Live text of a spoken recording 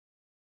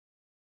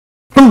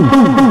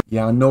Boom.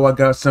 Yeah, I know I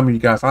got some of you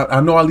guys.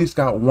 I know I at least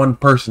got one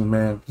person,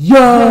 man.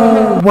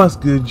 Yo, what's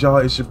good, y'all?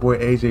 It's your boy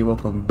AJ.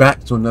 Welcome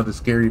back to another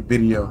scary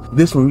video.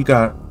 This one we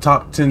got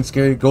top 10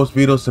 scary ghost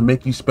videos to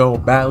make you spell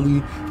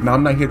badly. Now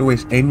I'm not here to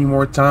waste any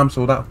more time,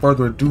 so without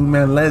further ado,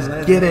 man, let's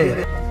get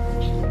it.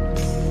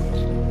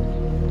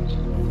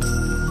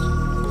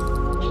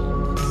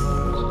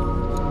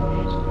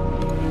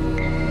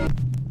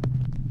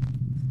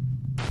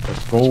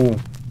 Let's go.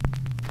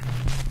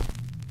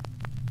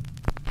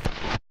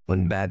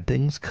 When bad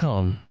things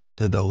come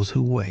to those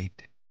who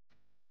wait.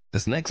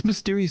 This next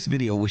mysterious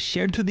video was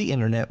shared to the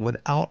internet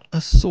without a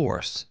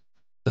source.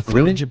 The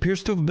footage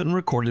appears to have been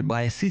recorded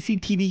by a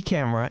CCTV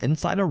camera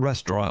inside a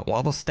restaurant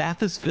while the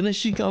staff is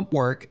finishing up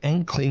work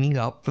and cleaning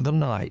up for the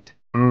night.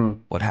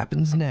 What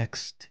happens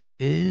next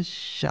is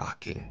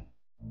shocking.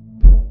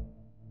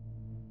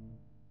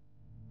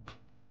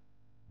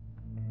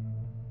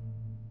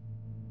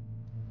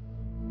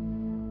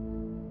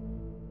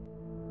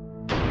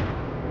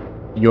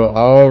 You're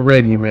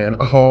already, man,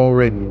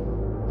 already.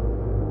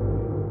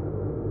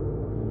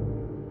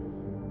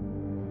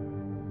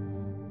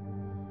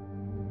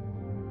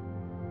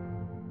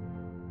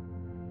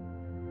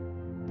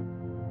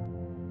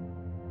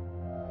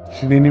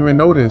 She didn't even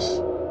notice.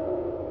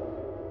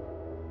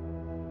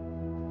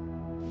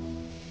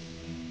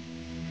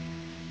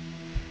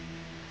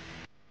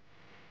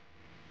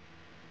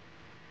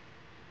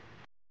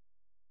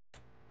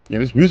 Yeah,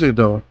 this music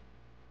though.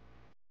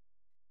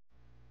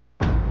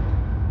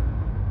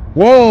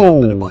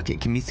 Whoa! The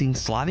bucket can be seen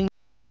sliding.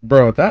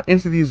 Bro, that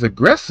entity is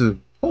aggressive.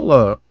 Hold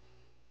up.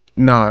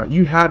 Nah,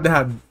 you had to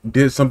have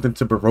did something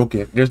to provoke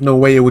it. There's no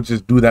way it would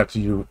just do that to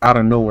you out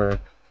of nowhere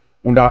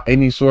without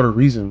any sort of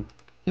reason.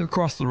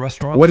 Across the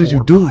restaurant What did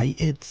you do? By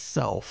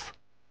itself.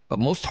 But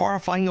most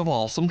horrifying of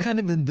all, some kind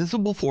of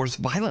invisible force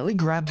violently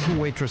grabs the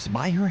waitress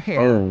by her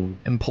hair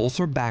and pulls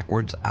her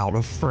backwards out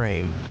of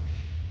frame.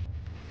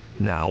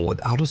 Now,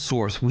 without a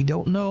source, we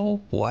don't know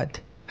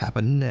what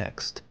happened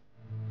next.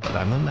 But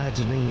I'm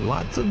imagining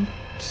lots of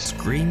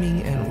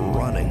screaming and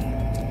running.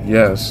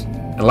 Yes,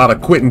 a lot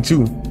of quitting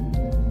too.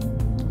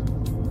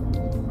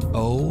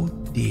 Oh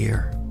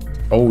dear.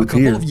 Oh dear. A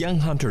couple of dear. young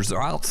hunters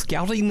are out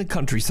scouting the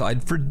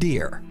countryside for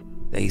deer.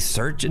 They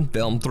search and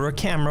film through a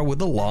camera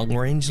with a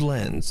long-range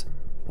lens,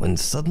 when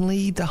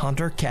suddenly the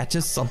hunter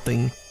catches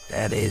something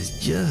that is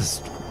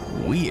just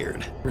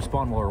weird.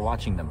 Respond while we're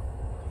watching them.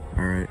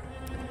 All right.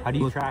 How do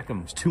you track them?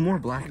 There's 2 more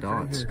black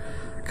dots.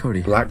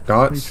 Cody. Black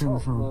dots? You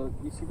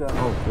see that?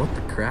 Oh, what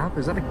the crap?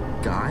 Is that a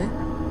guy?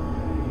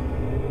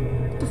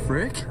 What the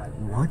frick?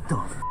 What the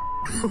f?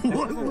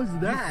 What was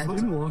that?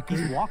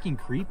 He's walking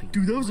creepy.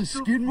 Dude, that was a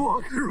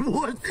skinwalker.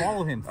 What?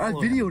 Follow him. I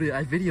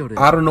videoed it.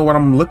 I don't know what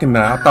I'm looking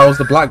at. I thought it was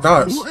the black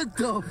dots. What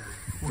the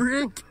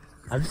frick?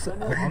 I'm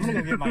gonna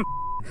go get my.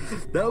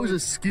 That was a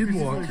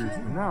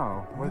skinwalker.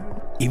 No.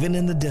 What? Even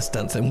in the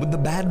distance and with the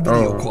bad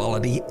video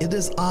quality, it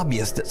is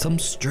obvious that some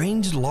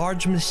strange,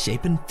 large,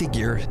 misshapen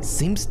figure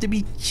seems to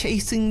be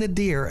chasing the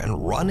deer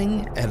and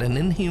running at an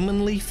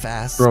inhumanly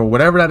fast. Bro,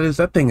 whatever that is,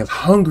 that thing is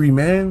hungry,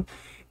 man.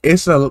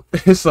 It's a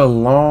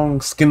long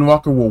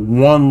skinwalker with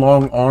one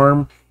long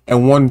arm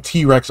and one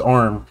T-Rex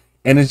arm,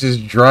 and it's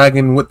just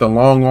dragging with the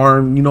long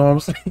arm. You know what I'm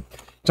saying?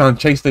 Trying to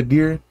chase the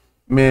deer.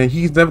 Man,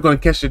 he's never gonna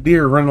catch a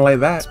deer running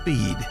like that.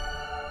 Speed.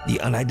 The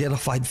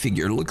unidentified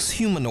figure looks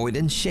humanoid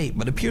in shape,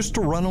 but appears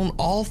to run on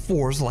all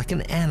fours like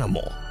an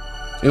animal.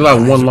 It's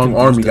like one long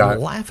arm you got.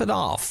 Laugh it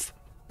off,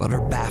 but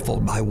are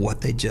baffled by what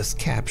they just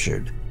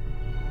captured.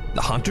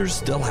 The hunters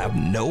still have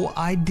no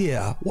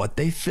idea what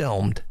they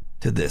filmed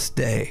to this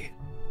day.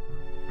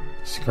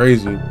 It's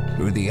crazy.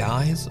 Through the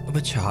eyes of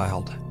a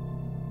child.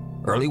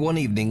 Early one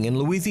evening in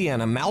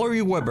Louisiana,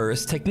 Mallory Weber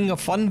is taking a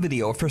fun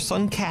video of her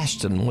son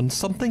Cashton when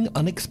something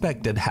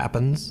unexpected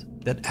happens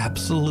that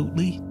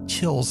absolutely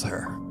chills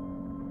her.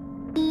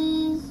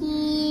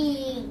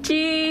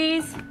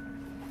 Cheese!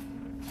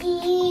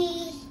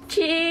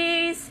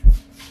 Cheese!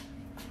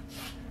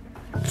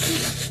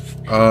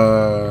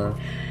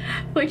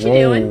 What you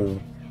doing?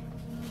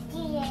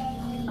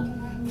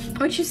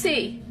 What you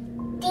see?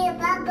 Dear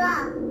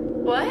Papa.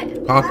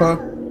 What? Papa?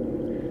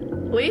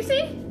 What you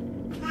see?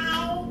 Who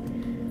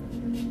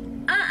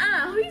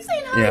are you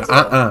saying hi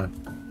to?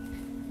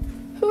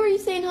 Who are you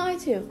saying hi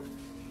to?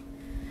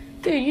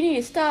 Dude, you need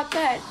to stop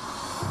that.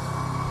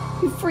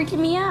 You're freaking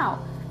me out.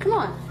 Come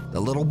on. The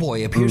little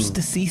boy appears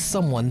to see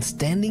someone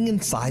standing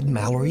inside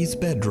Mallory's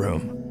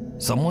bedroom.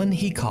 Someone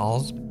he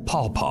calls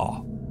Paw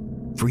Paw.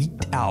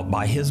 Freaked out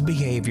by his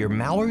behavior,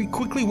 Mallory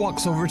quickly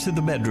walks over to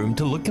the bedroom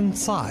to look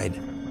inside.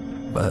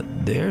 But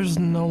there's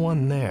no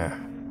one there.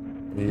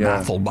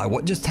 Baffled by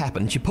what just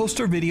happened, she posts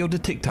her video to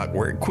TikTok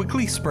where it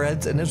quickly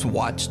spreads and is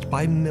watched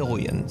by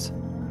millions.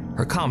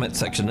 Her comment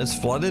section is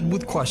flooded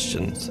with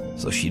questions,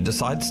 so she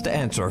decides to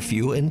answer a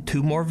few in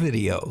 2 more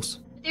videos.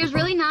 There's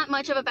really not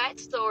much of a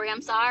backstory,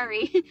 I'm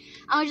sorry.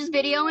 I was just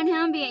videoing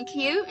him being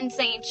cute and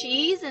saying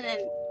cheese, and then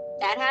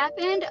that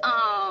happened.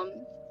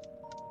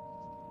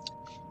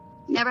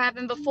 Never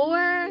happened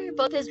before.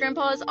 Both his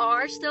grandpas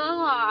are still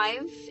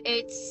alive.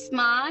 It's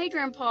my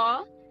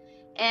grandpa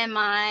and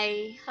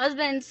my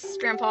husband's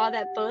grandpa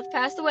that both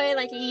passed away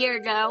like a year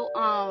ago.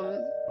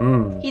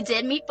 He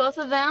did meet both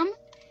of them.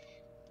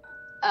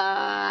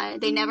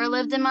 They never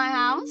lived in my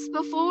house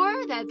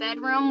before. That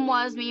bedroom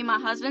was me and my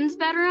husband's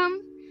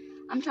bedroom.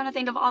 I'm trying to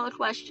think of all the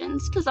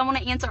questions because I want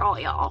to answer all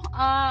y'all.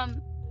 I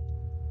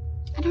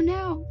don't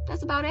know.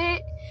 That's about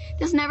it.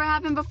 This never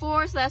happened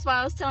before, so that's why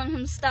I was telling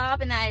him to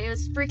stop, and that it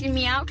was freaking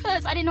me out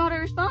because I didn't know how to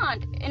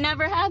respond. It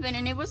never happened,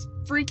 and it was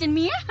freaking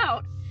me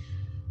out.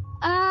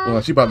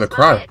 Well, she about to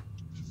cry.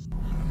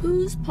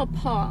 Who's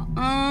Papa?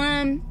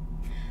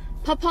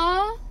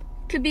 Papa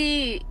could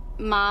be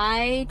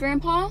my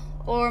grandpa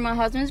or my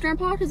husband's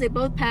grandpa because they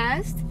both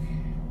passed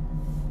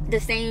the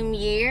same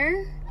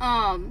year.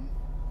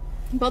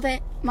 Both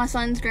my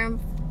son's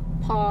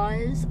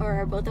grandpas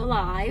are both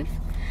alive.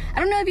 I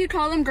don't know if you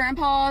call them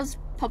grandpas,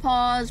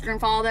 papas,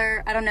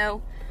 grandfather. I don't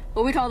know,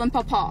 but we call them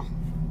Papa.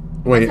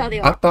 Wait,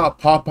 I thought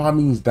Papa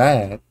means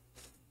dad.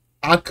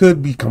 I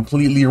could be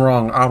completely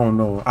wrong. I don't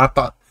know. I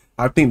thought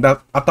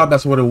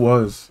that's what it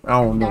was.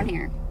 I don't know. Down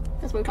here,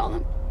 that's what we call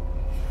them.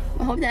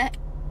 I hope that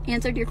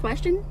answered your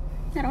question.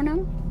 I don't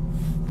know.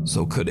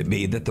 So could it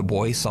be that the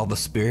boy saw the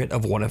spirit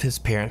of one of his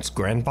parents'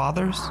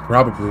 grandfathers?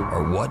 Probably.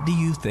 Or what do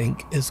you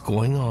think is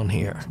going on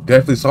here?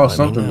 Definitely saw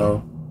something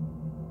though.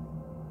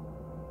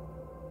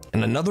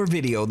 In another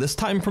video, this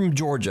time from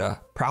Georgia,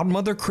 proud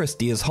mother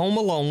Christy is home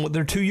alone with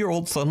their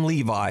 2-year-old son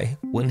Levi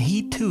when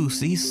he too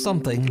sees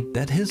something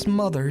that his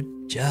mother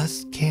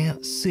just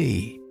can't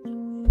see.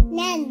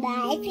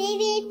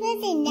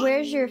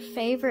 Where's your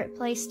favorite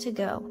place to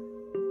go?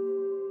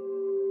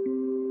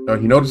 Oh,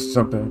 he noticed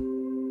something.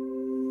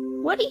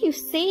 What do you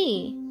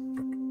see?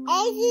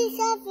 I see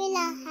something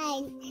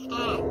behind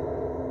her.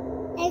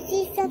 I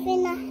see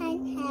something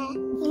behind her.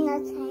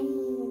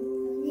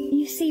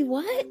 You see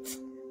what?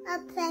 A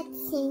bad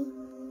thing.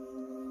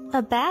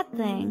 A bad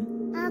thing?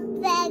 A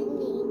bad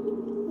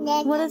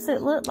thing. What does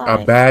it look like?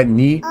 A bad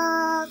knee?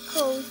 A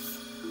ghost.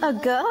 A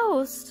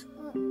ghost?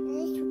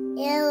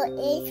 There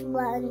is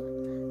one.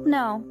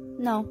 No,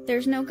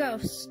 there's no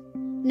ghost.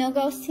 No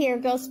ghost here.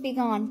 Ghosts be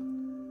gone.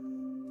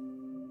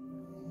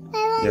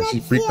 Yeah,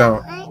 she freaked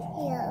out.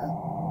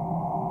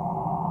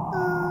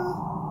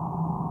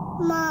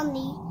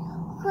 Mommy,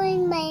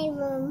 clean my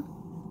room.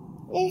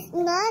 It's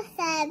not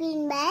scary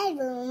in my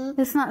room.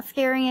 It's not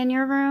scary in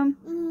your room?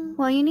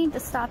 Well, you need to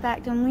stop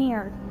acting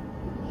weird.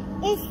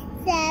 It's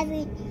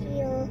scary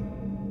here.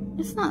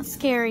 It's not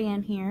scary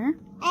in here.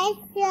 I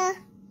feel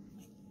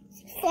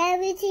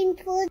scary thing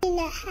floating in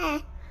the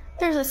hat.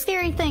 There's a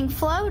scary thing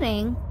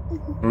floating?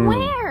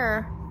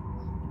 Where?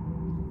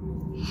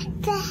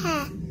 The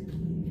hat.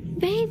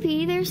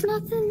 Baby, there's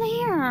nothing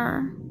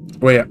there.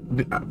 Wait,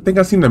 I think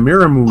I seen the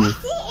mirror move.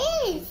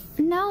 It is.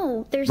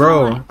 No, there's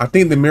Bro, not. I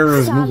think the mirror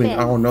is Stop moving. it.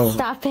 I don't know.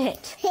 Stop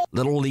it.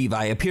 Little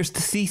Levi appears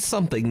to see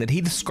something that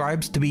he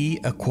describes to be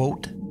a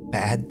quote,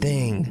 bad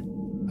thing,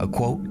 a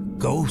quote,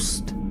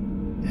 ghost,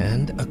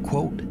 and a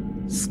quote,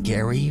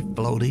 scary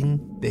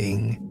floating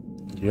thing.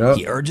 Yep.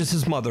 He urges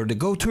his mother to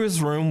go to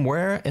his room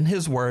where, in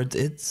his words,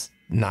 it's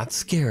not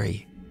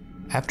scary.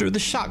 After the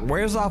shock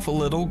wears off a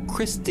little,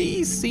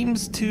 Christy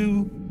seems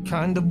to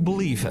kind of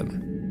believe him,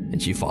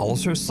 and she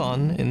follows her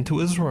son into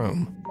his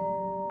room.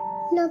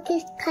 Look,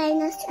 it's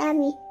kind of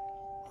scary.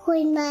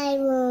 Clean my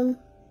room.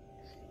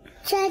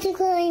 Try to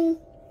clean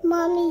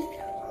Mommy.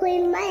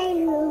 Clean my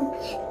room.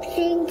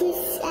 Think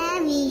it's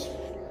scary.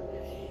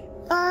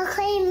 Oh,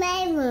 clean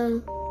my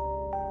room.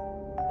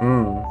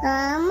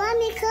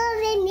 Mommy,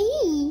 cover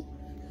me.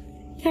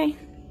 Okay.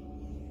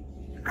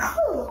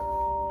 Cool.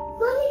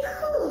 Mommy,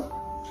 cool.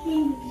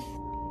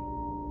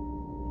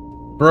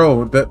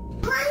 Bro,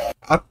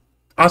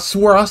 I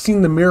swear I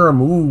seen the mirror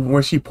move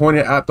when she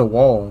pointed at the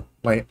wall.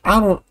 Like,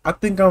 I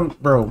think I'm,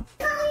 bro.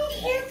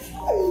 It's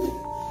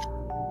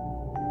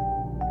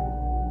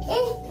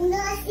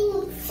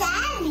nothing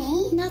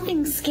scary.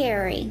 Nothing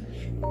scary.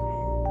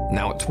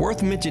 Now, it's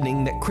worth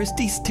mentioning that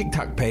Christy's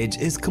TikTok page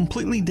is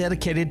completely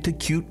dedicated to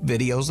cute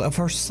videos of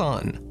her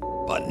son,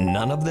 but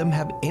none of them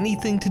have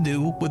anything to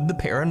do with the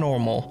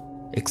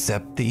paranormal,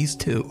 except these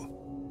two.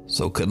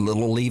 So could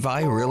little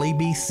Levi really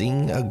be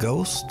seeing a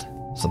ghost?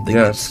 Something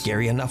that's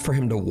scary enough for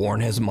him to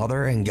warn his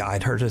mother and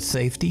guide her to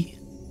safety?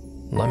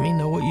 Let me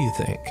know what you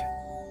think.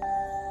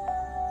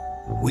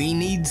 We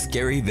need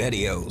scary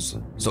videos.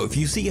 So if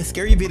you see a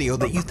scary video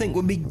that you think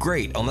would be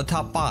great on the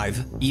top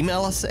 5,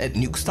 email us at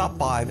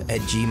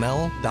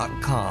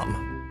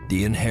nukestop5@gmail.com.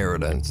 The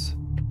Inheritance.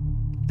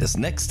 This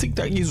next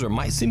TikTok user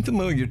might seem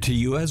familiar to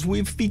you as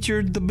we've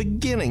featured the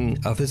beginning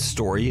of his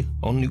story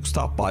on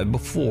Nukestop 5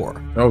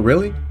 before. Oh,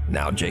 really?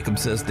 Now Jacob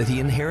says that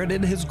he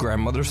inherited his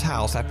grandmother's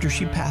house after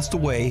she passed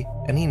away,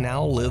 and he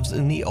now lives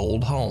in the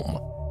old home.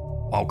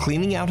 While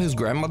cleaning out his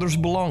grandmother's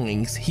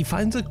belongings, he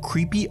finds a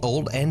creepy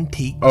old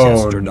antique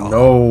jester doll.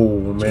 No,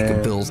 man.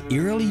 Jacob feels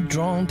eerily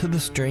drawn to the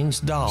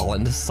strange doll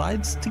and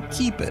decides to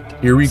keep it.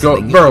 Here we go,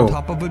 sitting bro. on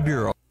top of a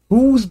bureau.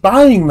 Who's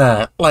buying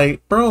that?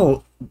 Like,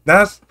 bro,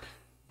 that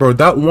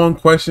one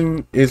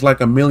question is like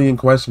a million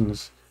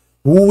questions.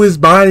 Who is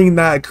buying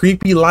that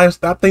creepy life?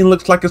 That thing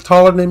looks like it's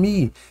taller than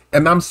me,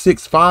 and I'm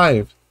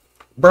 6'5",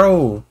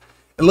 bro.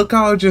 Look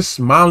how it's just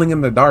smiling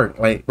in the dark.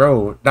 Like,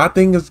 bro, that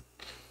thing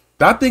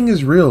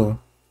is real.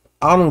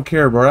 I don't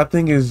care, bro. That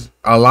thing is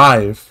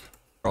alive.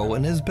 Bro,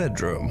 in his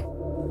bedroom.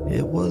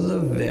 It was a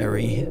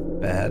very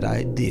bad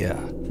idea.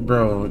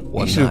 Bro,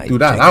 One you should night, do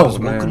that Jacob out, was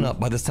woken man. up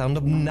by the sound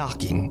of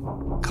knocking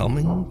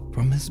coming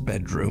from his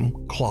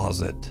bedroom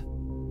closet.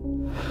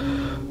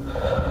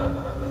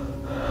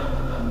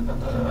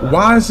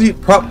 Why is he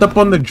propped up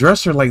on the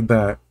dresser like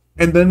that?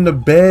 And then the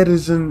bed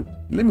isn't...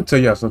 Let me tell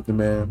y'all something,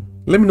 man.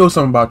 Let me know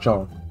something about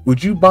y'all.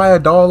 Would you buy a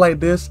doll like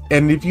this?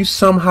 And if you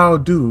somehow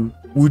do,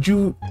 would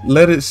you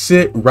let it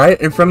sit right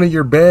in front of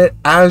your bed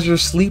as you're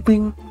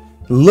sleeping,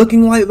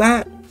 looking like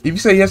that? If you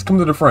say yes, come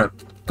to the front.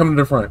 Come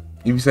to the front.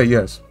 If you say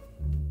yes.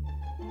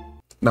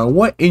 Now,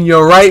 what in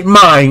your right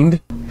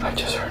mind? I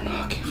just heard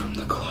knocking from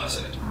the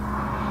closet.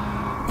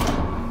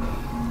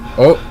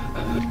 Oh.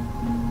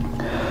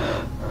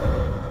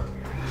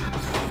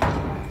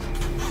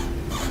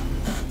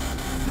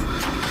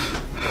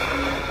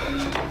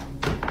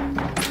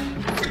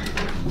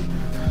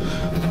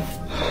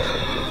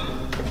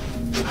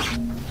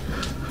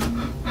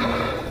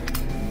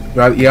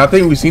 Yeah, I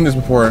think we've seen this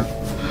before.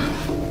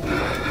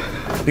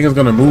 I think it's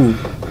gonna move.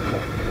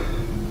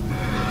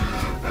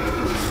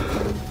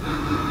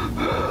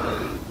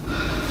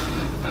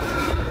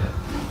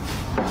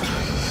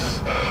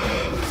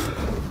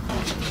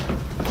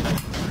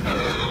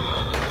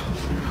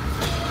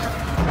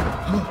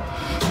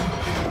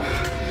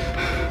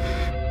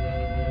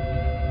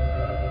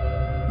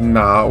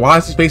 Nah, why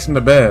is he facing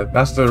the bed?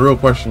 That's the real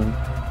question,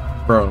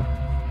 bro.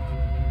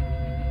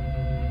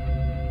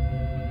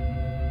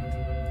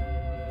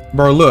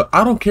 Bro, look,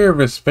 I don't care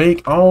if it's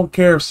fake. I don't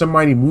care if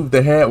somebody moved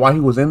the head while he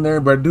was in there,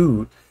 but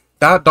dude,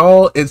 that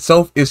doll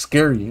itself is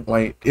scary.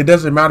 Like, it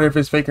doesn't matter if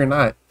it's fake or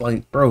not.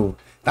 Like, bro,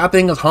 that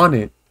thing is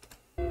haunted.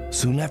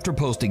 Soon after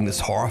posting this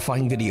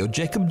horrifying video,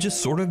 Jacob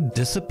just sort of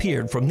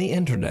disappeared from the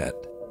internet.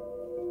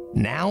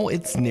 Now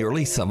it's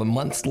nearly 7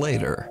 months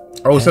later.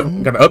 Oh, so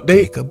got an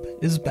update? Jacob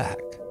is back.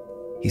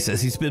 He says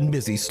he's been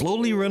busy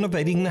slowly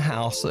renovating the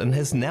house and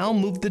has now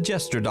moved the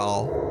Jester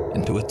doll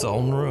into its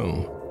own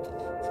room.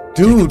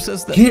 Dude,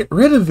 get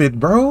rid of it,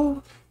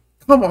 bro.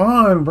 Come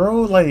on,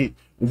 bro. Like,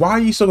 why are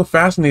you so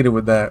fascinated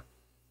with that?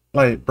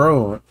 Like,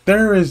 bro,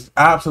 there is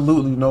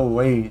absolutely no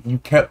way you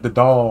kept the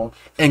doll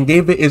and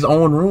gave it its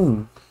own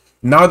room.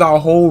 Now that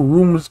whole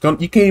room is gonna,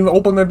 you can't even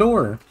open the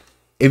door.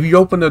 If you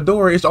open the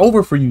door, it's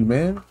over for you,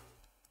 man.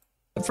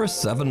 For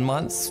 7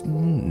 months,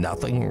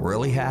 nothing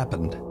really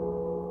happened.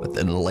 But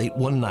then late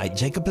one night,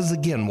 Jacob is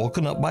again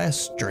woken up by a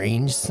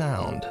strange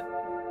sound.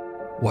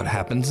 What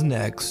happens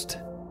next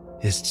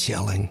is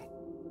chilling.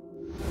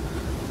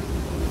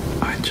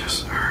 I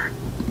just heard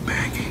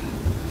banging.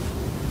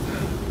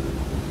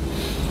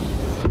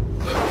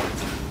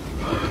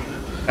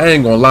 I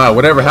ain't gonna lie,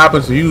 whatever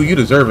happens to you, you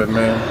deserve it,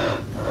 man.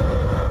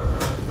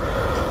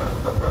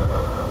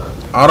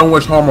 I don't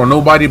wish harm on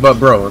nobody, but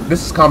bro,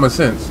 this is common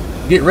sense.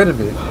 Get rid of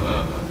it.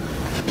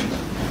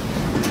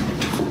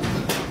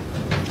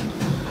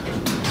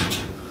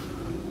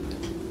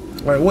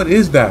 Like, what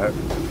is that?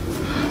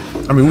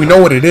 I mean, we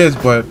know what it is,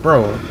 but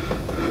bro,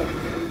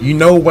 you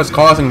know what's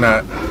causing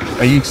that,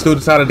 and you still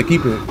decided to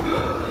keep it.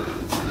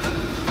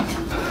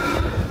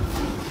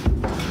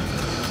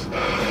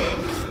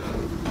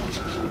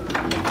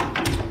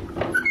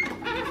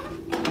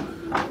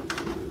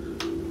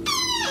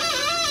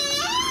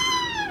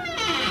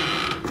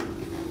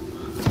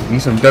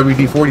 Need some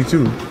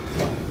WD-42.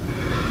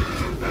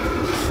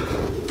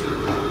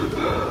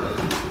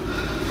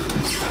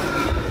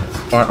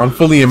 Alright, I'm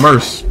fully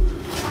immersed.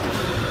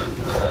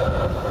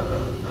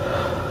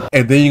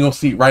 And then you're gonna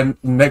see right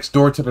next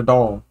door to the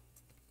doll.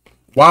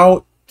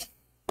 Wow.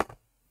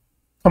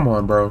 Come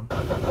on, bro.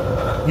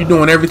 You're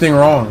doing everything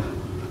wrong.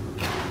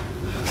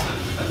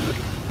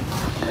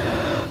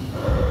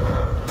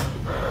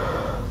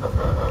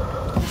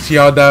 See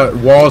how that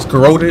wall's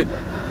corroded?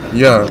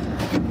 Yeah.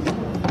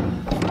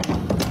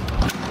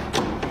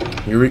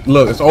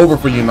 Look, it's over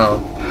for you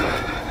now.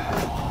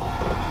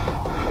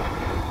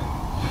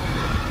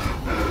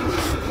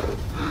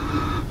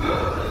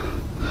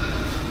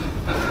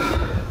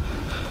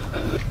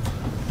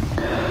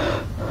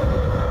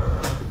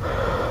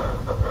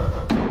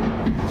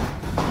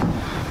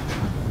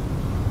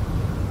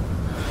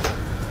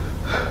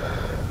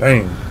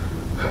 Dang.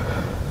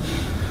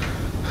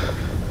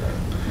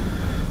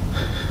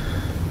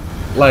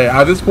 Like,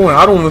 at this point,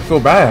 I don't even feel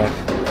bad.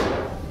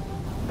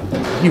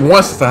 He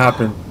wants it to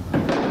happen.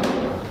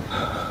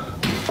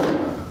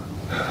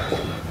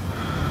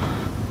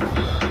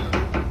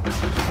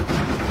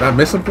 Did I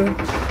miss something?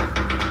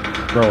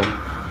 Bro.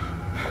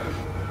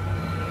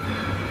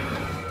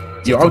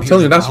 Yo, I'm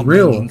telling you, that's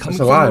real. It's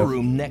alive. The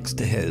room next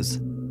to his.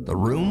 The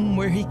room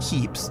where he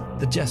keeps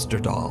the Jester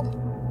doll.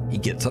 He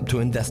gets up to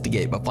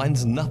investigate, but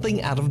finds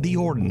nothing out of the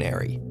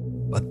ordinary.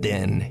 But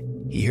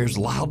then He hears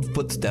loud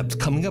footsteps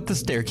coming up the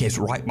staircase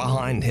right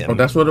behind him. Oh,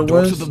 that's what it The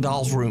door was? to the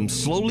doll's room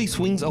slowly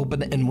swings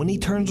open, and when he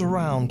turns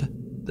around,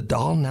 the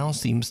doll now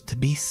seems to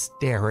be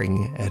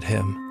staring at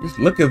him. Just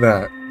look at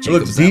that. It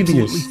looks Jacob's absolutely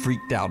devious.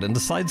 freaked out and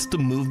decides to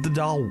move the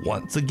doll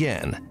once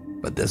again.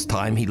 But this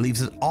time he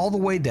leaves it all the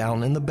way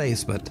down in the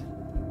basement.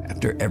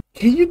 After every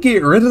Can you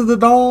get rid of the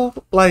doll?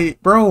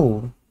 Like,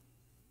 bro.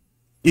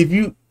 If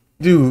you...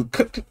 Dude,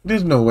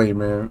 there's no way,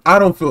 man. I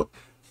don't feel...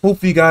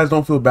 Hopefully you guys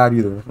don't feel bad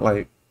either.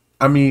 Like,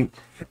 I mean,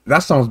 that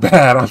sounds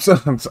bad.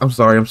 I'm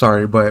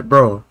sorry. But,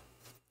 bro.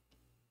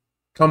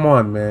 Come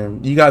on,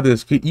 man. You got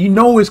this. You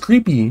know it's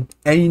creepy.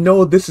 And you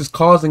know this is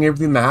causing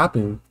everything to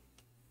happen.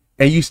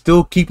 And you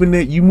still keeping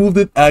it. You moved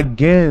it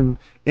again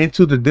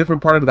into the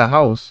different part of the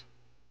house.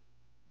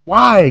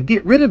 Why?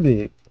 Get rid of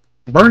it.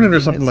 Burn it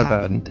or something like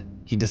that.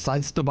 He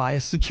decides to buy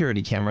a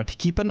security camera to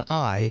keep an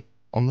eye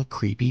on the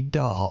creepy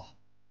doll.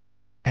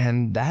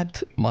 And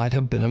that might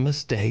have been a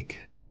mistake.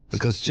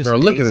 Because just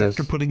days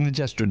after putting the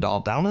gesture doll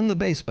down in the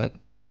basement,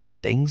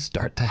 things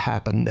start to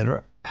happen that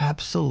are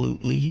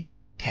absolutely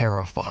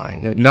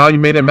terrifying. Yeah, now you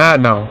made it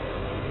mad now.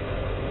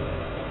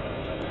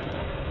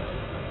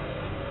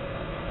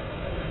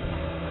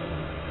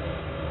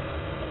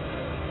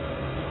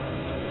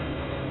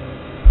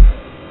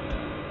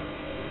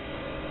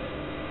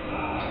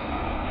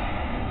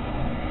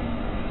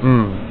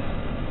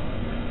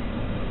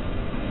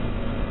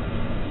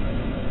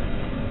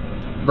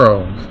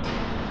 Bro.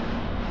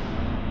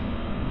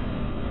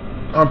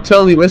 I'm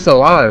telling you, it's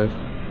alive.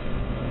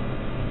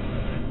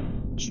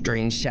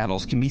 Strange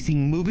shadows can be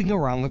seen moving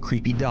around the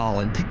creepy doll,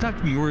 and TikTok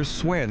viewers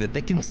swear that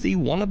they can see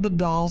one of the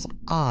doll's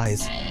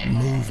eyes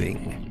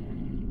moving.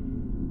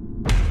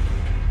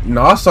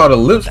 No, I saw the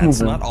lips moving.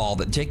 That's not all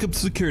that Jacob's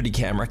security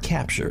camera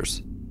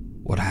captures.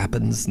 What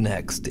happens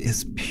next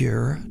is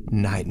pure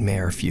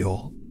nightmare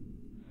fuel.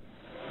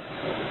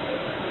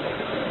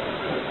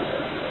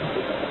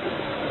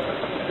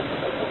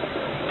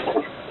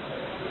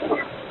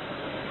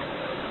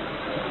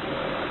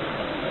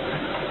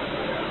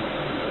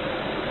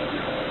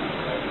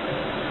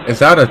 Is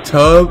that a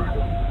tub?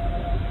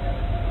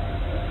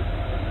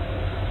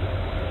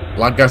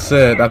 Like I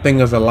said, that thing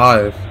is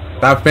alive.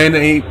 That fan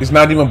is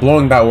not even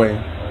blowing that way.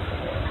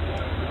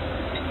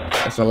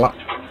 That's a lot.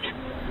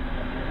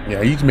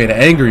 Yeah, you just made it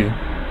angry.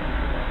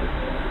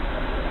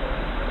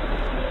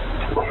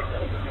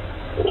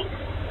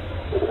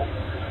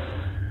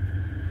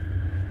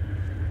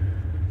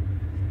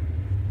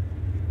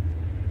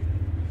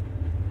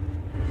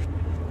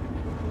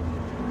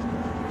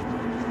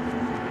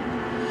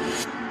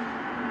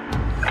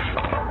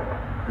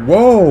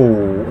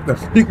 Whoa, what the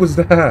freak was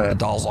that? The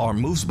doll's arm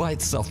moves by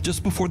itself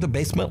just before the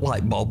basement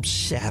light bulb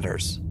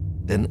shatters.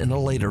 Then in a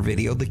later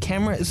video, the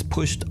camera is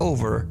pushed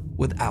over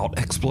without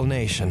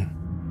explanation.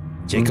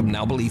 Jacob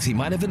now believes he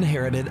might have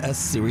inherited a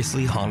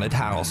seriously haunted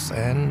house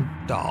and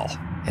doll,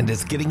 and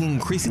is getting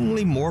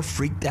increasingly more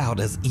freaked out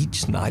as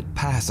each night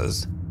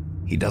passes.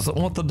 He doesn't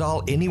want the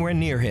doll anywhere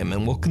near him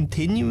and will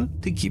continue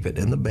to keep it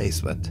in the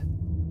basement.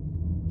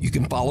 You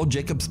can follow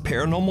Jacob's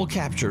paranormal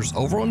captures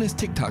over on his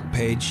TikTok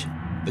page,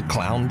 The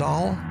Clown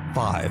Doll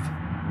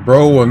 5.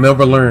 Bro will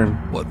never learn.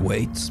 What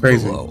waits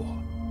Crazy. below.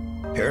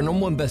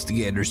 Paranormal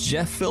investigators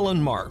Jeff, Phil,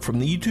 and Mark from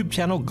the YouTube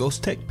channel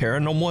Ghost Tech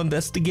Paranormal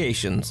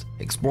Investigations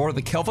explore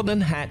the Kelvin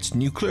and Hatch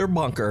nuclear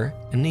bunker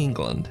in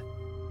England.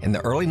 In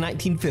the early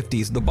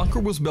 1950s, the bunker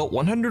was built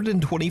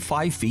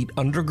 125 feet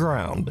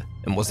underground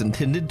and was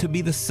intended to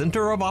be the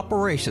center of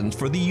operations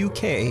for the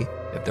UK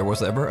if there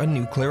was ever a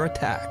nuclear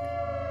attack.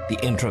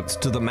 The entrance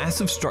to the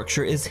massive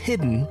structure is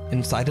hidden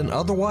inside an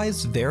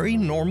otherwise very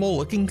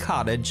normal-looking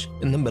cottage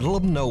in the middle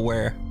of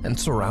nowhere and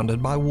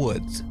surrounded by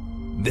woods.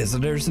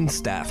 Visitors and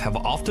staff have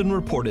often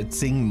reported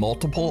seeing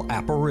multiple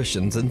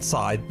apparitions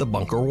inside the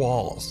bunker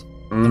walls.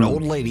 An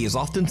old lady is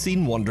often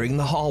seen wandering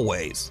the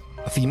hallways.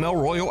 A female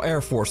Royal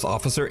Air Force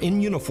officer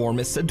in uniform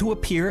is said to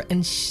appear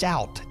and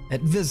shout at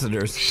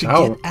visitors to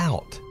get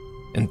out.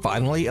 And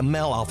finally, a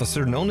male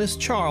officer known as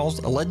Charles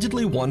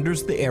allegedly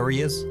wanders the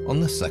areas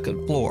on the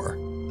second floor.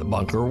 The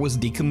bunker was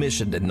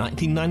decommissioned in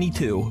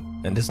 1992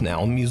 and is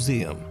now a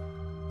museum.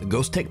 The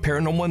Ghost Tech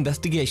Paranormal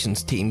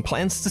Investigations team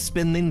plans to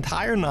spend the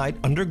entire night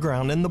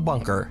underground in the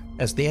bunker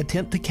as they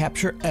attempt to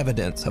capture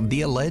evidence of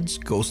the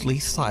alleged ghostly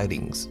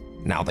sightings.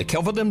 Now, the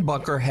Kelvedon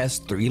bunker has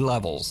 3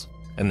 levels,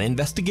 and the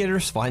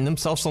investigators find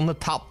themselves on the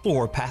top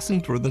floor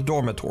passing through the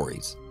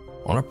dormitories.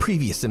 On a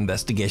previous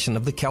investigation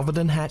of the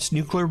Kelvedon Hatch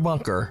nuclear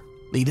bunker,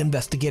 lead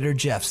investigator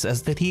Jeff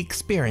says that he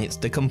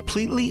experienced a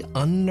completely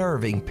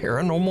unnerving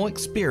paranormal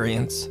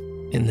experience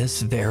in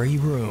this very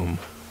room.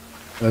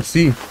 Let's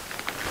see.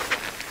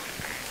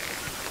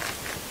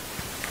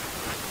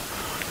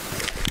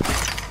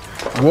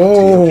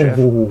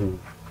 Whoa!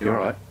 You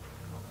alright?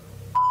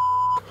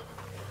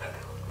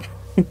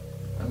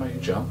 That made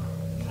you jump.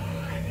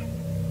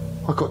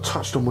 I got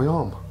touched on my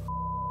arm.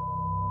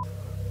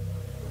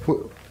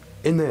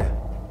 In there.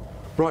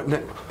 Right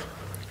next.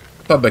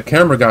 I thought the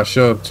camera got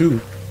shoved too.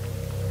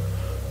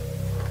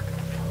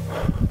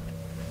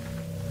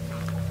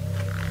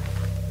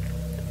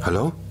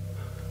 Hello?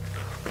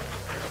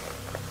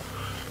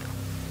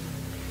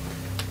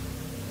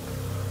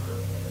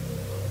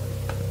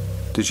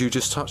 Did you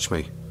just touch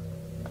me?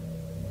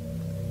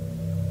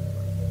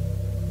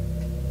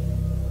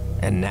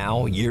 And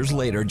now, years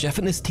later, Jeff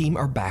and his team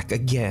are back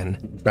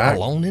again,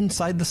 alone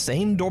inside the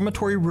same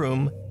dormitory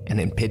room and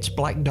in pitch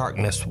black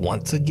darkness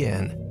once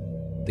again.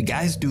 The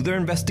guys do their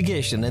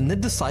investigation and then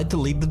decide to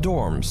leave the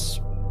dorms,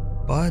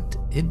 but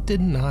it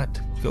did not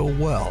go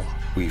well.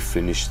 We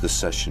finished the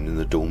session in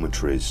the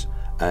dormitories,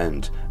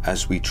 and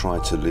as we try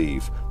to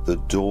leave, the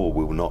door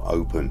will not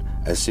open,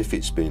 as if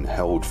it's been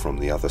held from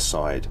the other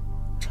side.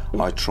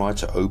 I try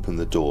to open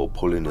the door,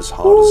 pulling as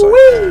hard as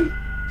I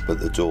can, but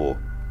the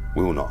door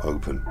will not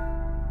open.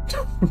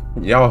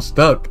 Y'all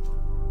stuck.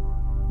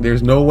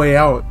 There's no way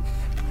out.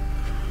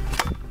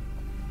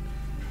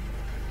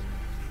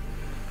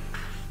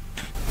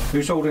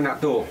 Who's holding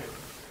that door?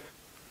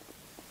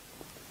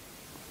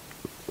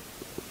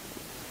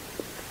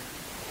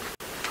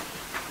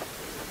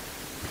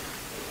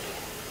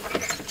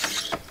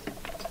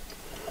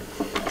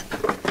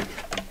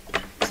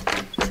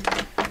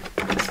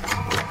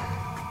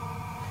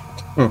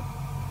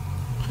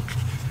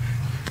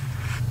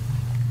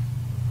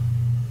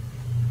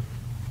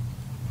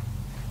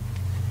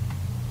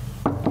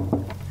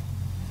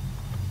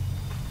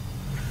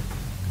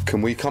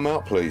 Can we come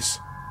out, please?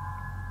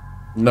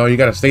 No, you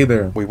gotta stay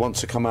there. We want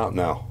to come out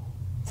now.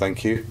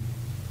 Thank you.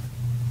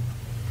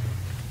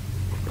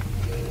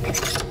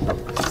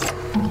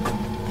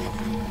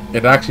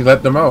 It actually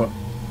let them out.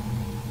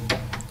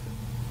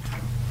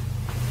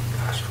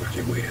 That's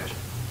fucking weird.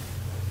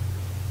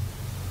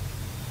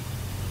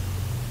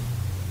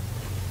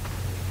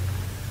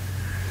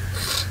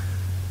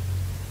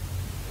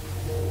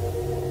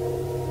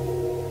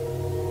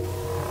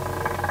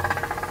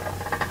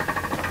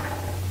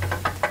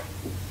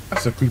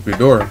 That's a creepy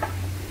door.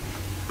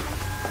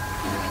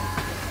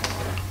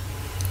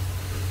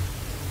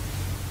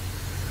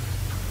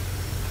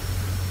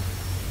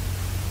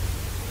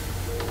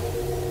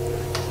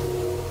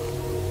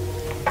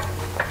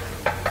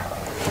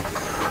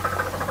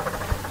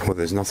 Well,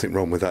 there's nothing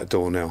wrong with that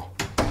door now.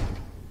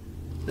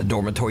 The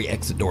dormitory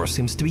exit door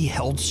seems to be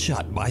held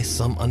shut by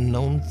some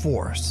unknown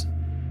force.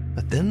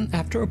 But then,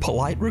 after a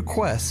polite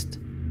request,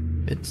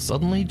 it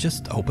suddenly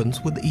just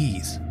opens with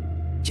ease.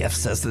 Jeff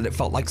says that it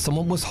felt like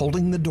someone was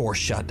holding the door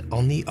shut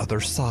on the other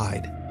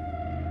side.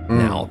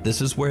 Now, this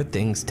is where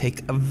things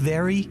take a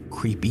very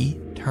creepy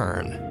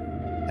turn.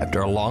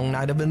 After a long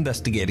night of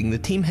investigating, the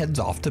team heads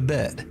off to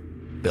bed.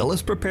 Bill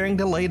is preparing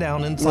to lay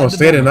down inside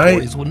the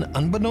dormitories when,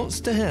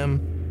 unbeknownst to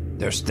him,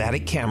 their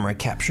static camera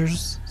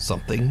captures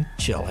something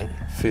chilling.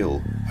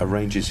 Phil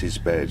arranges his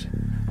bed.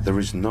 There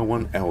is no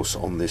one else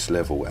on this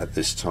level at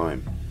this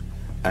time.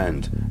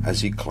 And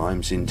as he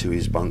climbs into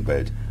his bunk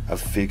bed, a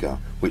figure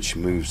which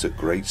moves at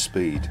great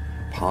speed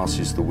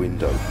passes the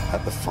window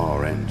at the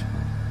far end.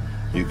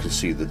 You can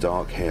see the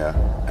dark hair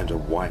and a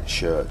white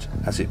shirt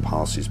as it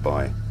passes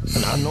by.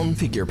 An unknown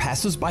figure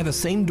passes by the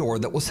same door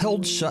that was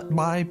held shut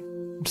by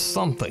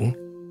something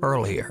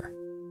earlier.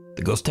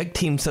 The Ghost Tech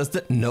team says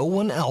that no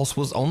one else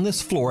was on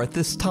this floor at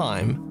this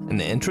time, and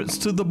the entrance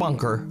to the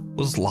bunker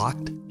was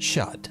locked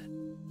shut.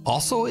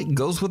 Also, it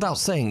goes without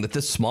saying that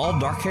this small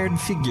dark-haired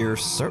figure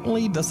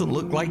certainly doesn't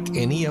look like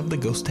any of the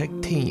Ghost Tech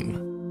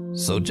team.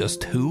 So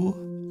just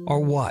who or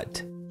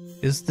what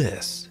is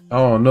this? I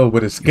don't know,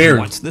 but it's You scary. can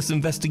watch this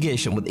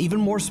investigation with even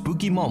more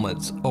spooky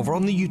moments over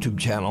on the YouTube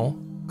channel,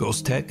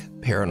 Ghost Tech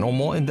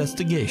Paranormal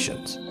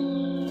Investigations.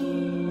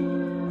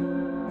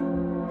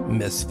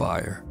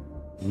 Misfire.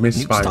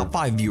 Misfire. Top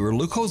 5 viewer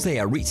Luke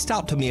Hosea reached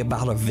out to me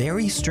about a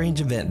very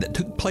strange event that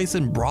took place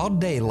in broad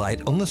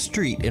daylight on the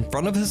street in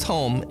front of his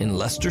home in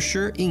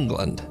Leicestershire,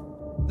 England.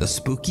 The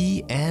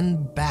spooky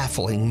and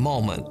baffling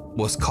moment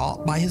was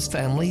caught by his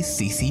family's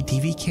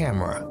CCTV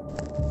camera.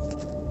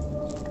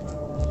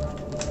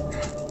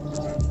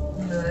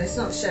 No, it's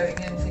not showing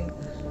anything.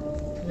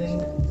 I mean,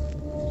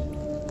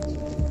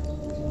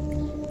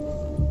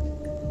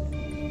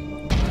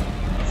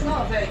 it's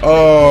not a very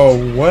Oh,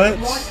 what?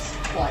 light's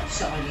quite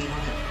shiny on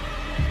it.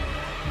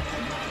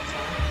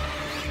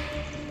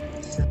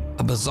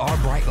 A bizarre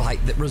bright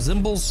light that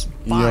resembles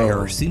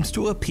fire seems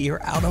to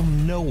appear out of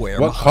nowhere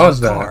What behind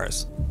caused that?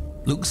 cars.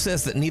 Luke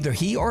says that neither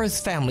he or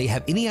his family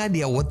have any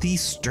idea what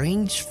these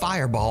strange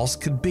fireballs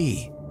could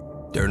be.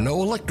 There are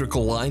no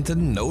electrical lines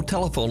and no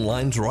telephone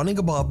lines running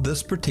above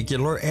this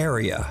particular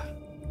area.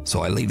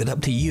 So I leave it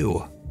up to you.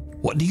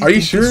 What do you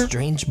think this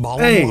strange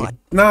ball of light?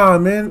 Nah,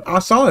 man, I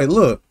saw it.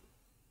 Look,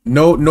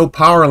 no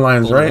power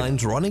lines, right?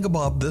 Lines running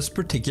above this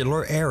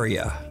particular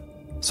area.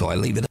 So I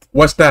leave it.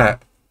 What's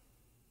that?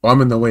 Oh,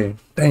 I'm in the way.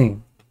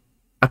 Dang,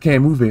 I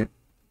can't move it.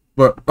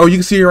 But oh, you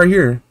can see it right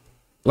here.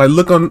 Like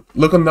look on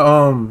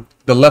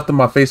the left of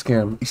my face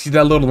cam. You see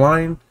that little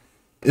line?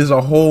 There's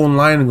a whole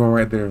line going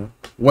right there.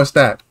 What's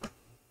that?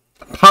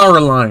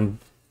 Power line.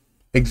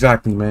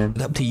 Exactly,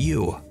 man. Up to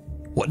you.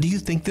 What do you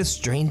think this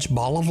strange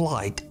ball of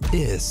light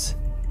is?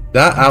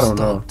 That I don't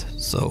know.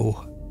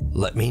 So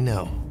let me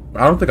know.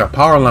 I don't think a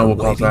power line will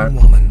cause that.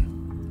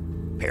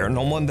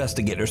 Paranormal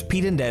investigators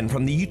Pete and Dan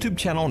from the YouTube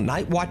channel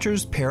Night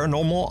Watchers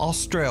Paranormal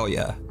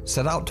Australia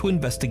set out to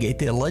investigate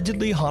the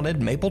allegedly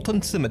haunted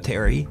Mapleton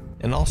Cemetery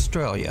in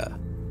Australia.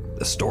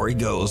 The story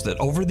goes that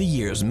over the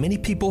years, many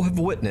people have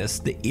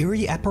witnessed the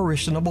eerie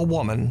apparition of a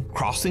woman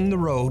crossing the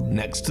road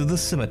next to the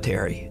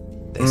cemetery.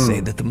 They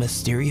say that the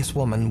mysterious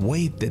woman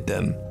waved at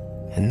them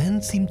and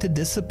then seemed to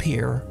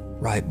disappear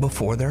right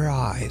before their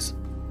eyes.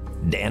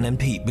 Dan and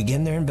Pete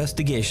began their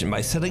investigation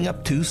by setting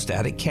up 2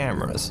 static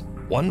cameras,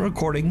 one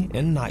recording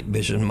in night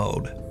vision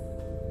mode.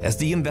 As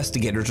the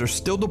investigators are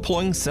still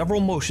deploying several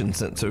motion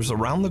sensors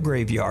around the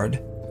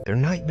graveyard, their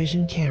night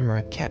vision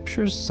camera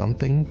captures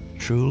something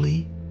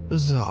truly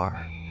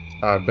bizarre.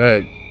 I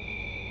bet.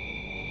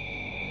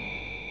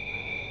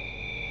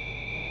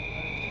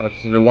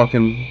 Alright, so they're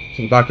walking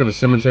to the back of the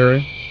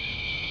cemetery.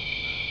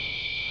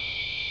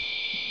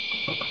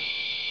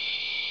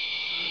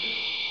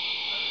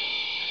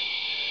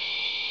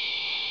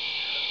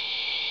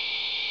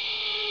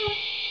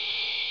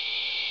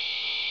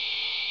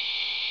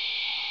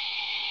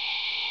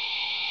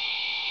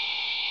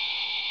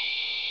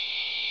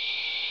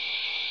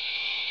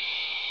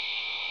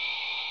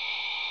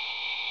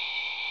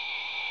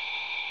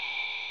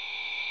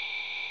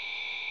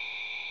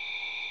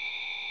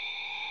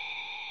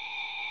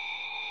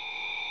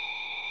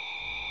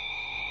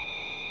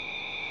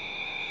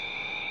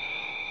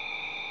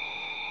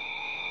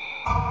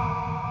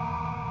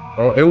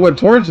 Oh, it went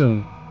towards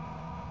him.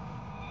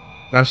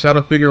 That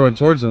shadow figure went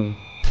towards him.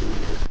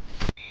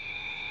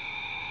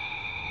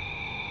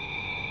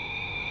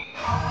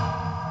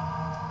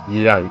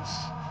 Yikes.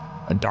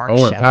 A dark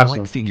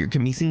shadow-like figure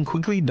can be seen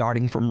quickly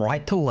darting from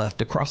right to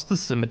left across the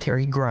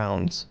cemetery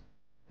grounds.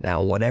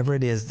 Now, whatever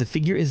it is, the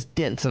figure is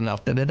dense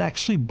enough that it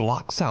actually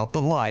blocks out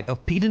the light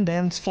of Pete and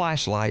Dan's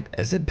flashlight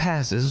as it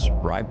passes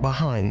right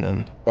behind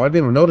them. Oh, I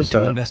didn't even notice that.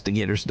 The 2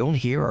 investigators don't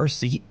hear or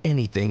see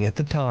anything at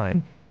the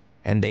time,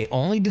 and they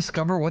only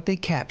discover what they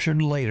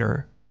captured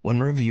later when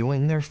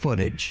reviewing their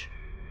footage.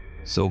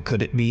 So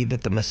could it be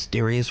that the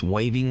mysterious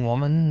waving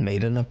woman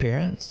made an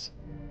appearance?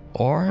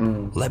 Or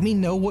let me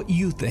know what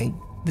you think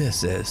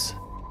this is.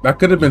 That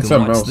could have been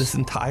something else. Watch this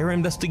entire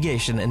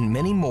investigation and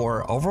many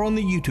more over on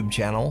the YouTube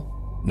channel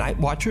Night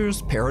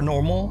Watchers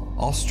Paranormal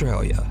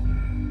Australia,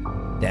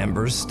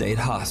 Danvers State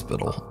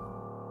Hospital.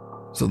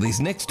 So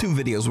these next 2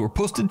 videos were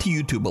posted to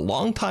YouTube a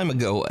long time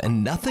ago,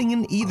 and nothing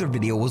in either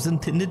video was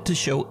intended to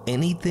show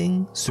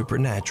anything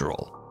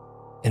supernatural.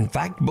 In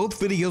fact, both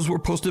videos were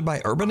posted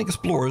by urban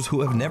explorers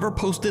who have never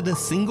posted a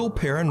single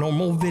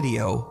paranormal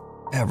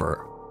video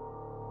ever.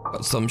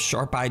 But some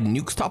sharp-eyed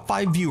Nuke's Top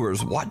 5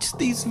 viewers watched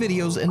these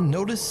videos and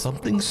noticed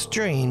something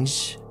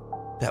strange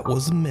that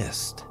was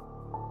missed.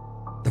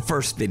 The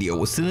first video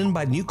was sent in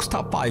by Nuke's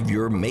Top 5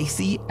 viewer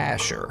Macy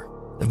Asher.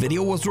 The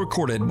video was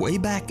recorded way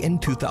back in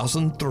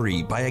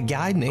 2003 by a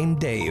guy named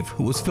Dave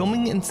who was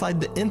filming inside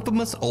the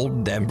infamous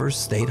old Danvers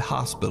State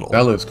Hospital.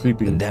 That looks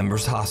creepy. The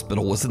Danvers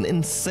Hospital was an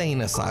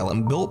insane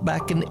asylum built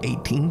back in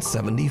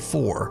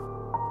 1874.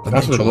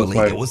 Eventually,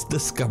 it was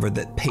discovered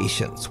that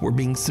patients were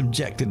being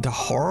subjected to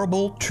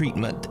horrible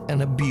treatment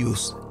and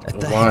abuse at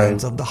the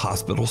hands of the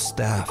hospital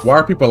staff. Why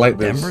are people like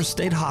this? Danvers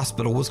State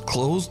Hospital was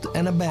closed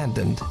and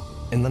abandoned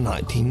in the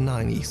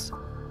 1990s.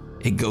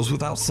 It goes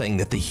without saying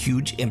that the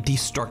huge empty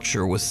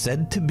structure was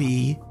said to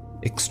be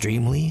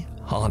extremely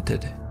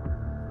haunted.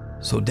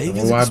 So Dave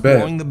is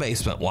exploring the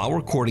basement while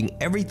recording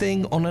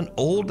everything on an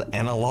old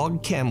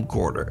analog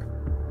camcorder.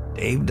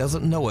 Dave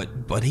doesn't know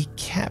it, but he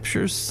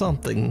captures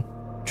something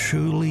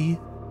truly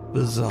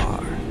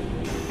bizarre.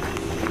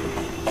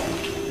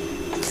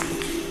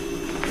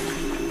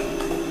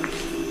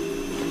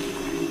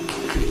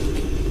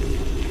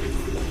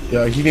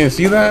 Yeah, you didn't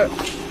see that?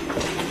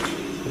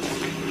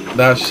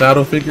 That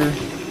shadow figure?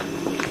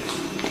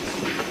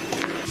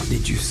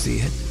 Did you see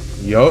it?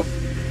 Yup.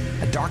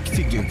 A dark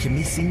figure can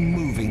be seen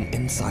moving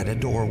inside a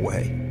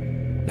doorway.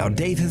 Now,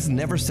 Dave has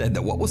never said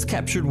that what was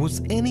captured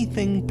was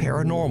anything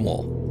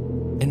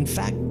paranormal. In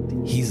fact,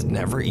 he's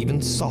never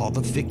even saw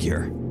the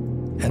figure.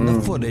 And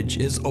the footage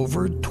is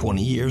over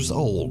 20 years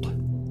old.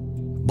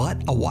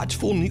 But a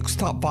watchful Nuke's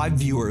Top 5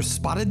 viewer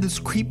spotted this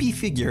creepy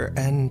figure,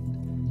 and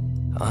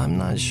I'm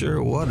not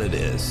sure what it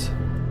is.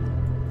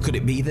 Could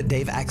it be that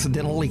Dave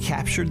accidentally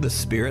captured the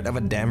spirit of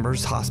a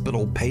Danvers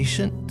Hospital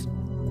patient?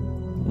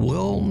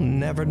 We'll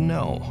never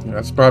know.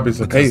 That's probably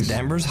the case.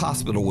 Danvers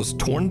Hospital was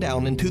torn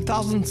down in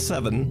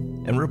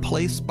 2007 and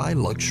replaced by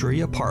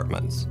luxury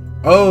apartments.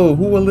 Oh,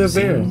 who will live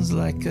there? Seems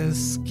like a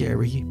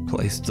scary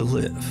place to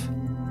live.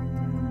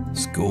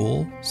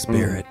 School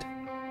spirit.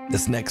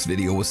 This next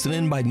video was sent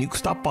in by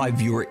Nuke's Top 5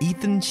 viewer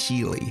Ethan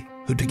Sheely,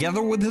 who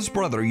together with his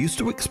brother used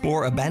to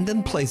explore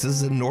abandoned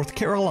places in North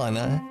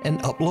Carolina and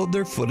upload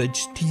their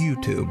footage to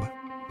YouTube.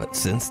 But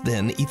since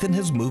then, Ethan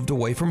has moved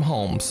away from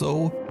home,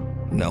 so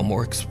no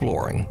more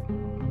exploring.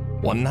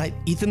 One night,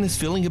 Ethan is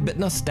feeling a bit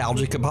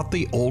nostalgic about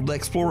the old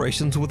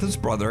explorations with his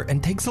brother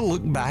and takes a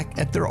look back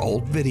at their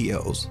old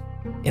videos.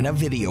 In a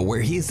video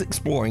where he is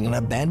exploring an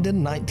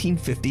abandoned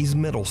 1950s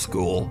middle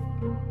school,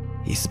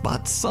 he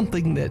spots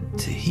something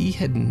that he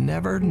had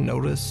never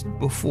noticed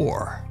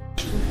before.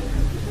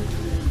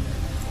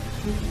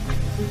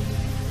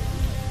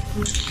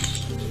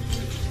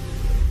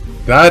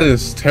 That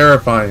is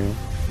terrifying.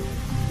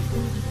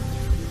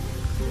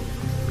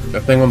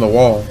 That thing on the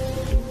wall.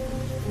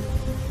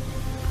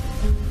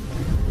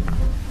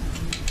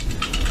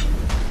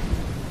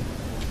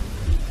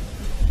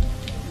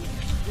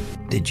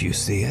 Did you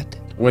see it?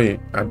 Wait,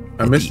 I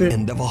missed it? At the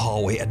end of a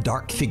hallway, a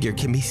dark figure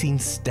can be seen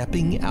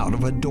stepping out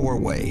of a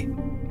doorway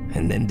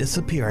and then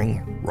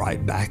disappearing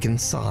right back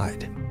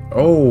inside.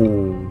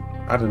 Oh,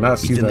 I did not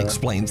see Ethan that.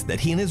 explains that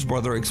he and his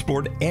brother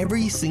explored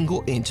every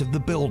single inch of the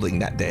building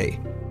that day,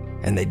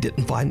 and they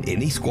didn't find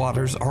any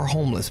squatters or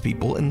homeless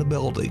people in the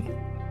building.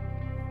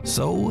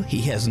 So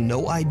he has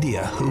no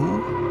idea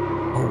who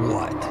or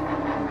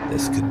what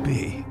this could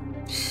be.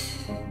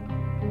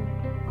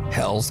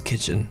 Hell's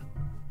Kitchen.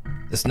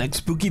 This next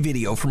spooky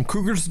video from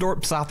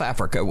Krugersdorp, South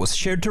Africa was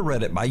shared to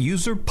Reddit by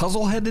user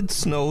Puzzleheaded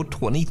Snow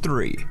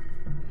 23.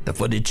 The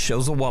footage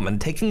shows a woman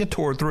taking a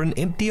tour through an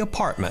empty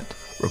apartment,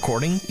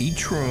 recording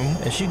each room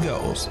as she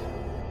goes.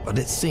 But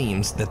it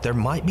seems that there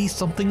might be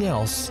something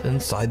else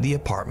inside the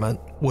apartment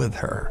with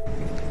her.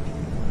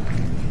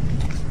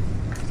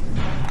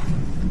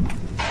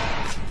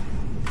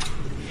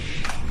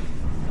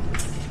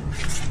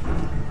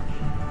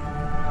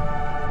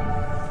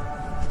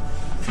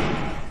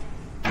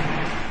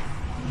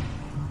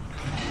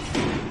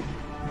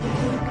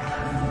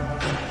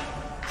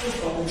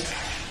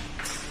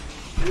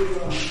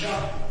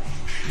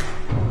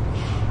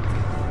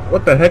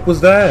 What the heck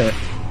was that?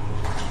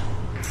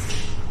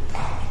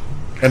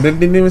 And they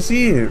didn't even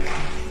see it.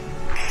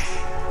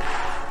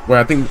 Well,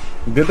 I think,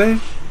 did they?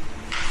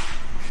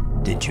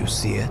 Did you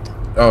see it?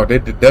 Oh, they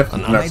did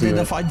definitely An not see it.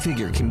 unidentified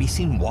figure can be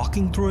seen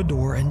walking through a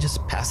door and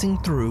just passing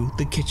through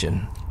the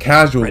kitchen.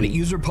 Casually. Reddit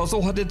user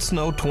Puzzleheaded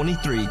Snow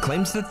 23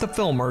 claims that the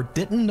filmer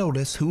didn't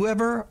notice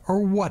whoever or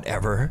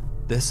whatever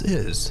this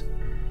is.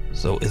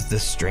 So is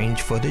this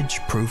strange footage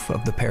proof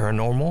of the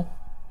paranormal?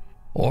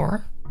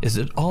 Or is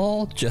it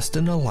all just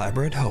an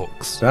elaborate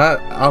hoax? That,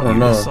 I don't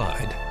know.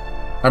 Decide.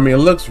 I mean, it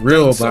looks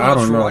real, Thanks but so I much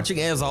don't for know. watching.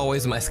 As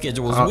always, my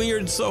schedule is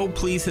weird, so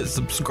please hit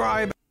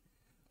subscribe.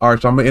 Alright,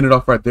 so I'm gonna end it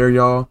off right there,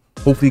 y'all.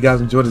 Hopefully you guys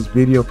enjoyed this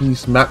video. Please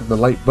smack the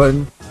like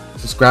button.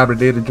 Subscribe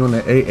today to join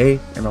the AA,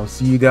 and I'll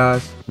see you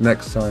guys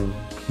next time.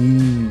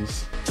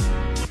 Peace.